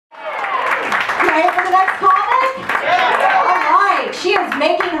ready for the next comic? Yeah. All right. She is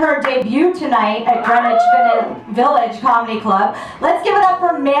making her debut tonight at Greenwich Village Comedy Club. Let's give it up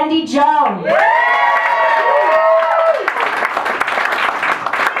for Mandy Jones.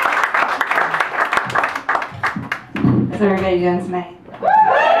 How's everybody doing tonight?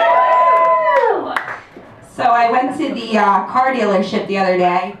 So I went to the car dealership the other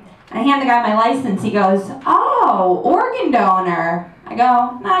day. I hand the guy my license. He goes, "Oh, organ donor." I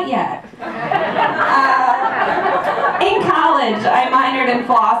go, "Not yet." In college, I minored in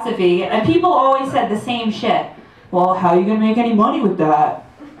philosophy, and people always said the same shit. "Well, how are you gonna make any money with that?"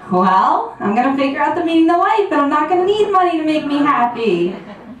 Well, I'm gonna figure out the meaning of life, but I'm not gonna need money to make me happy.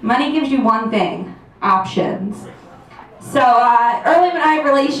 Money gives you one thing: options. So early in my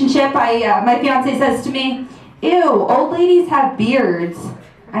relationship, my fiance says to me, "Ew, old ladies have beards."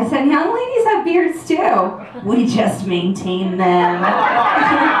 I said, "Young ladies have beards too. We just maintain them."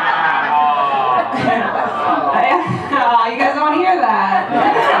 You guys don't want to hear that.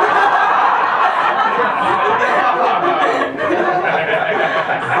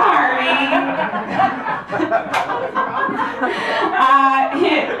 Sorry.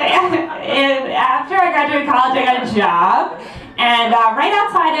 After I graduated college, I got a job. And right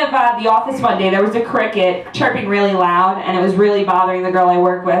outside of the office one day, there was a cricket chirping really loud, and it was really bothering the girl I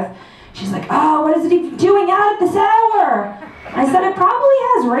work with. She's like, "Oh, what is it even doing out at this hour?" I said, "It probably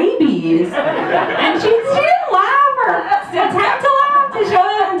has rabies." And she didn't laugh or attempt to laugh to show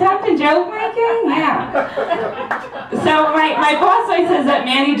that attempt at joke making. Yeah. So my boss always says that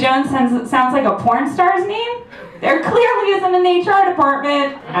Mandy Jones sounds like a porn star's name. There clearly isn't an HR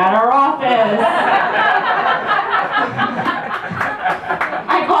department at our office.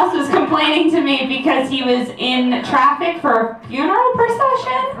 My boss was complaining to me because he was in traffic for a funeral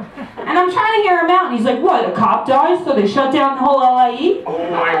procession, and I'm trying to hear him out, and he's like, "What, a cop died, so they shut down the whole LIE?"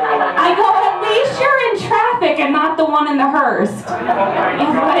 I go, "At least you're in traffic and not the one in the hearse." He's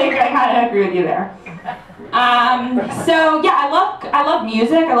like, "I gotta agree with you there." So yeah, I love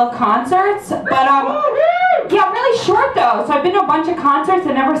music, I love concerts, but yeah, I'm really short though, so I've been to a bunch of concerts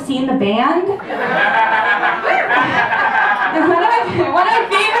and never seen the band. And one of my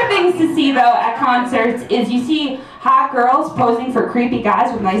favorite things to see though at concerts is you see hot girls posing for creepy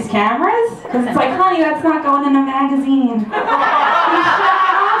guys with nice cameras, because it's like, honey, that's not going in a magazine. You show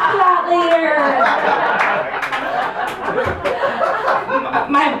off that later.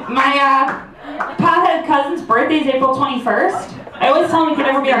 My pothead cousin's birthday is April 21st. I always tell him he could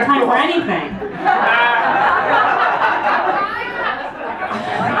never be on time for anything.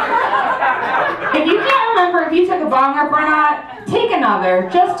 If you can't remember if you took a bong rip or not, take another,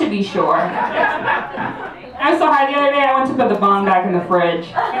 just to be sure. I was so high the other day, I went to put the bong back in the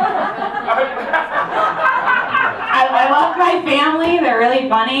fridge. I love my family, they're really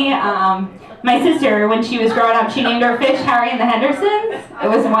funny. My sister, when she was growing up, she named her fish Harry and the Hendersons. It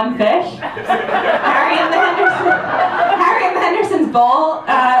was one fish. Harry and the Hendersons bowl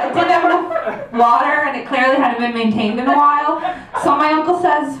didn't have enough water, and it clearly hadn't been maintained in a while. So my uncle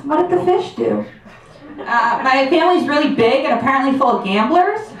says, "What did the fish do?" My family's really big and apparently full of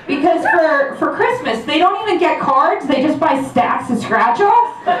gamblers, because for Christmas, they don't even get cards, they just buy stacks of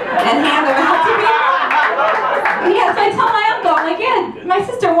scratch-offs and hand them out to me. Yeah, so I tell my uncle, I'm like, "Yeah, my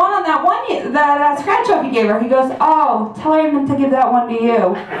sister won on that one, that scratch-off you gave her." He goes, "Oh, tell her I meant to give that one to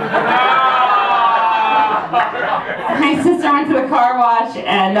you." My sister went to the car wash,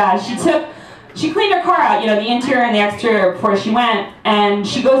 and she cleaned her car out, you know, the interior and the exterior before she went, and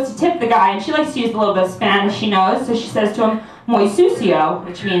she goes to tip the guy, and she likes to use a little bit of Spanish she knows, so she says to him, "Muy sucio,"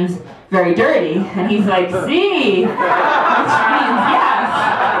 which means very dirty, and he's like, "Sí," which means yes.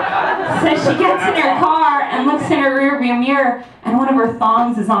 So she gets in her car and looks in her rearview mirror, and one of her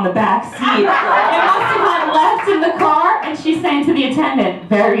thongs is on the back seat. It must have gone left in the car, and she's saying to the attendant,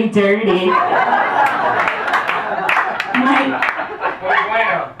 "Very dirty."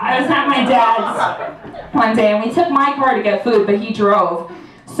 I was at my dad's one day, and we took my car to get food, but he drove.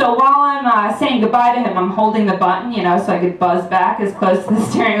 So while I'm saying goodbye to him, I'm holding the button, you know, so I could buzz back as close to the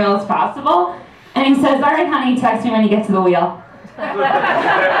steering wheel as possible. And he says, "All right, honey, text me when you get to the wheel." We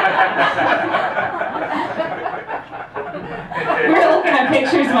were looking at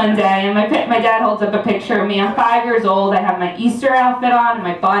pictures one day, and my dad holds up a picture of me. I'm 5 years old, I have my Easter outfit on, and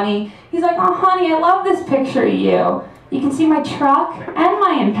my bunny. He's like, "Oh, honey, I love this picture of you. You can see my truck and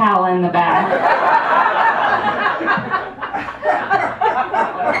my Impala in the back."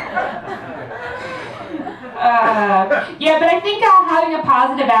 Yeah, but I think having a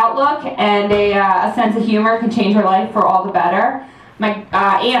positive outlook and a sense of humor can change your life for all the better. My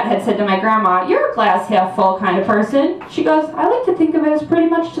aunt had said to my grandma, "You're a glass half full kind of person." She goes, "I like to think of it as pretty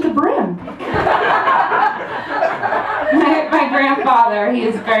much to the brim." grandfather. He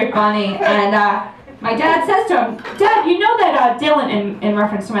is very funny. And my dad says to him, Dad, you know that Dylan, in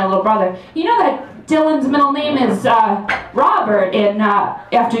reference to my little brother, you know that Dylan's middle name is Robert, and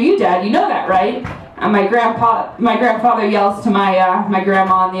after you, Dad, you know that, right? And my grandfather yells to my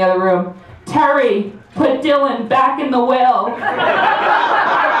grandma in the other room, Terry, put Dylan back in the will.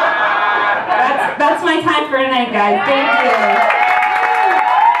 That's my time for tonight, guys. Thank you.